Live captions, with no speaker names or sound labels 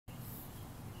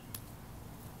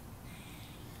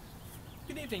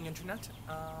Good evening, Internet.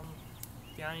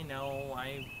 Yeah, I know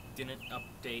I didn't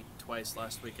update twice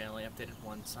last week. I only updated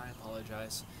once. I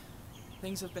apologize.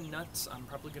 Things have been nuts. I'm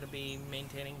probably going to be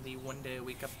maintaining the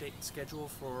one-day-a-week update schedule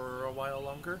for a while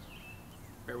longer.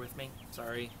 Bear with me.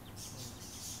 Sorry.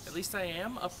 At least I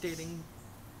am updating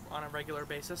on a regular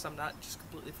basis. I'm not just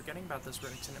completely forgetting about this for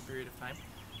an extended period of time.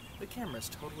 The camera's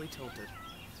totally tilted.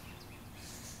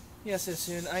 Yes,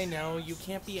 soon. I know, you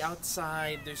can't be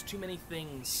outside, there's too many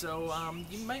things, so,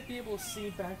 you might be able to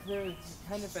see back there, it's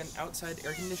kind of an outside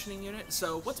air conditioning unit.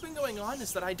 So, what's been going on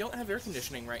is that I don't have air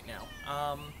conditioning right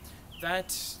now.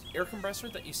 That air compressor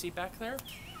that you see back there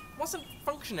wasn't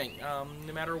functioning.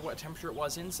 No matter what temperature it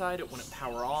was inside, it wouldn't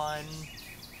power on.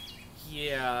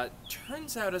 Yeah,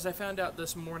 turns out, as I found out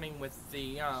this morning with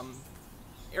the,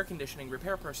 air conditioning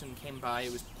repair person came by,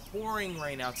 it was pouring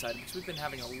rain outside because we've been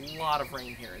having a lot of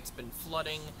rain here. It's been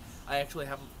flooding. I actually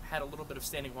have had a little bit of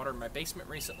standing water in my basement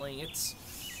recently. It's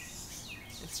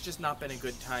just not been a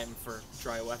good time for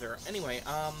dry weather. Anyway,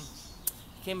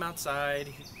 he came outside,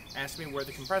 he asked me where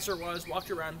the compressor was, walked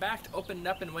around back, opened it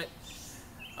up and went,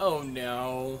 oh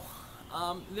no.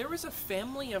 There was a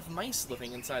family of mice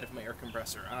living inside of my air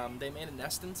compressor. They made a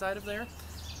nest inside of there.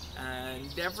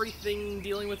 And everything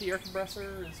dealing with the air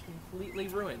compressor is completely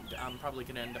ruined. I'm probably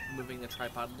going to end up moving the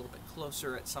tripod a little bit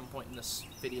closer at some point in this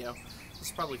video.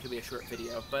 This probably could be a short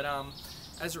video, but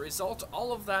as a result,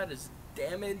 all of that is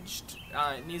damaged.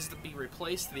 It needs to be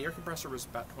replaced. The air compressor was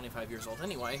about 25 years old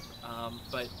anyway,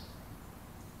 but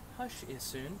hush is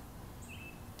soon.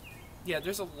 Yeah,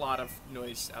 there's a lot of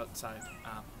noise outside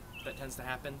that tends to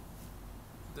happen.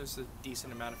 There's a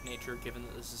decent amount of nature given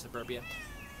that this is suburbia.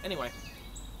 Anyway.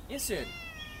 Isun,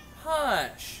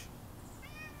 hush!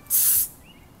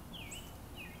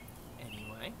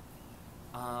 Anyway,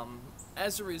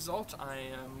 as a result, I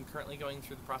am currently going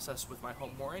through the process with my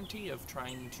home warranty of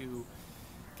trying to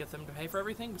get them to pay for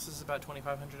everything. This is about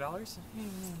 $2,500.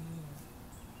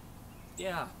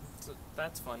 Yeah, so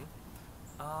that's fun.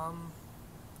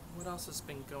 What else has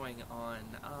been going on?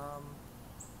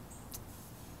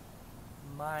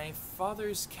 My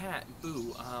father's cat,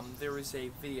 Boo, there was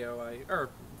a video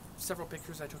several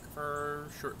pictures I took of her,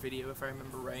 short video if I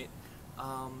remember right.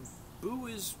 Boo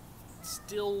is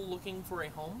still looking for a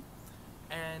home,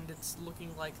 and it's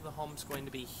looking like the home's going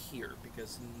to be here,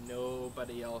 because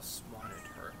nobody else wanted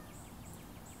her.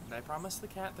 And I promised the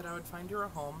cat that I would find her a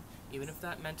home, even if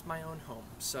that meant my own home.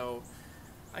 So,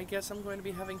 I guess I'm going to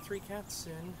be having 3 cats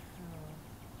soon.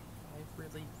 I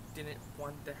really didn't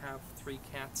want to have 3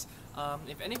 cats.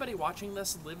 If anybody watching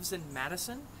this lives in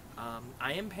Madison,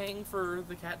 I am paying for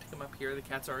the cat to come up here. The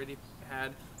cat's already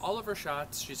had all of her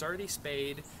shots. She's already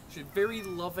spayed. She's a very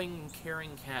loving,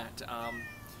 caring cat.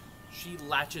 She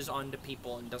latches onto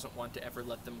people and doesn't want to ever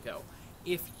let them go.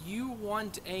 If you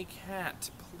want a cat,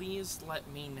 please let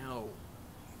me know.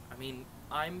 I mean,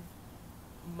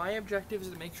 my objective is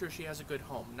to make sure she has a good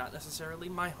home. Not necessarily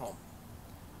my home,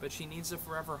 but she needs a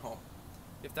forever home.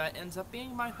 If that ends up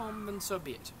being my home, then so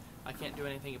be it. I can't do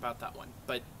anything about that one,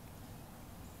 but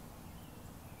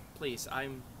please,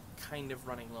 I'm kind of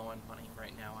running low on money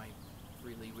right now. I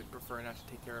really would prefer not to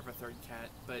take care of a 3rd cat,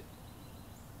 but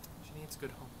she needs a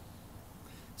good home.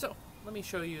 So, let me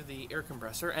show you the air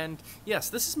compressor, and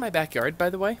yes, this is my backyard, by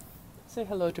the way. Say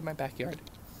hello to my backyard.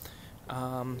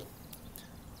 I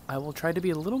will try to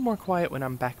be a little more quiet when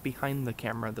I'm back behind the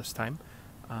camera this time.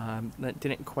 That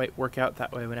didn't quite work out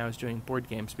that way when I was doing board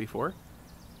games before.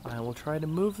 I will try to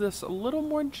move this a little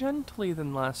more gently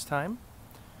than last time.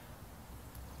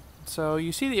 So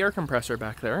you see the air compressor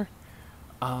back there.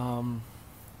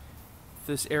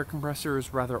 This air compressor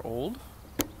is rather old.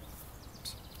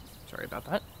 Oops. Sorry about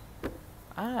that.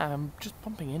 I'm just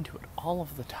bumping into it all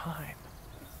of the time.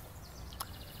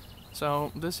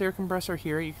 So this air compressor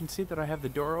here, you can see that I have the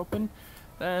door open,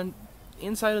 and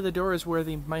inside of the door is where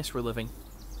the mice were living.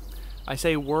 I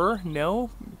say were, no,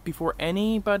 before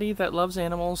anybody that loves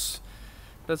animals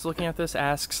that's looking at this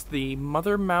asks, the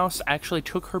mother mouse actually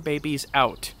took her babies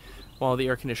out while the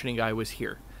air conditioning guy was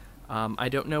here. I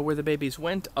don't know where the babies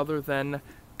went other than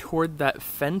toward that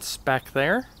fence back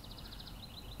there.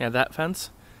 Yeah, that fence.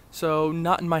 So,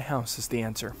 not in my house is the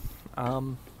answer.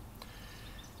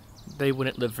 They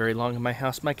wouldn't live very long in my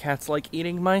house. My cats like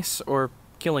eating mice or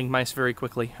killing mice very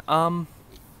quickly.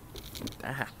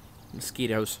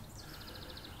 Mosquitoes.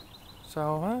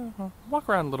 So, I'll walk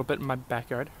around a little bit in my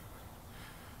backyard.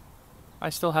 I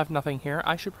still have nothing here.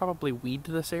 I should probably weed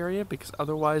this area, because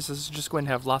otherwise this is just going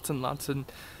to have lots and lots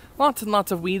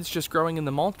of weeds just growing in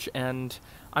the mulch, and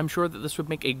I'm sure that this would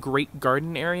make a great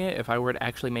garden area if I were to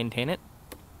actually maintain it.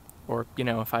 Or, you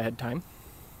know, if I had time.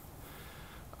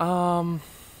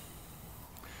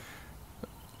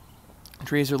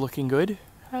 Trees are looking good.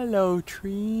 Hello,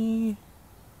 tree.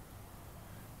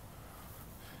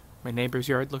 My neighbor's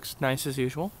yard looks nice as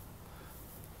usual.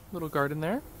 Little garden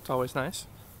there. It's always nice.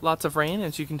 Lots of rain,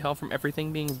 as you can tell from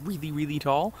everything being really, really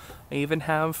tall. I even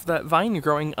have that vine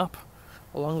growing up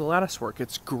along the latticework.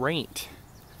 It's great.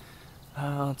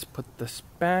 Let's put this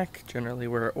back generally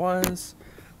where it was.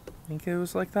 I think it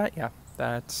was like that. Yeah,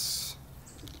 that's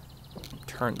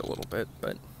turned a little bit,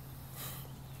 but...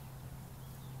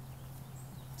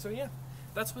 So yeah,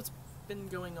 that's what's been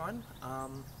going on.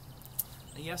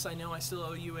 Yes, I know I still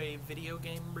owe you a video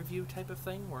game review type of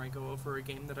thing, where I go over a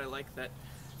game that I like that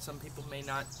some people may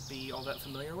not be all that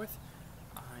familiar with.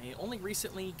 I only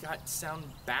recently got sound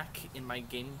back in my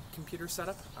game computer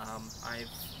setup. I've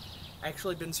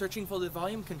actually been searching for the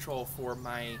volume control for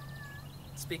my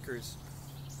speakers.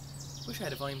 Wish I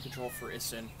had a volume control for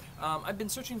Isin. I've been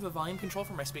searching for the volume control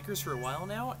for my speakers for a while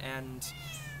now, and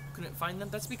couldn't find them.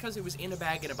 That's because it was in a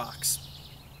bag in a box.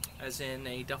 As in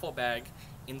a duffel bag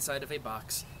inside of a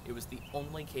box. It was the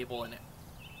only cable in it.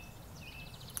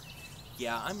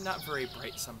 Yeah, I'm not very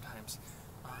bright sometimes.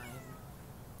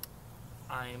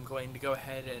 I'm going to go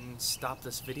ahead and stop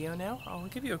this video now. I'll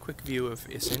give you a quick view of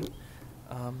Isin.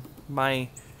 My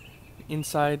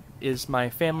inside is my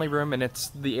family room, and it's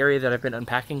the area that I've been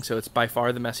unpacking, so it's by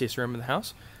far the messiest room in the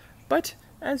house. But,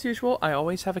 as usual, I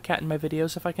always have a cat in my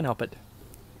videos if I can help it.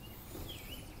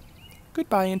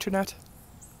 Goodbye, Internet.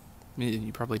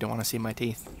 You probably don't want to see my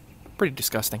teeth. Pretty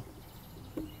disgusting.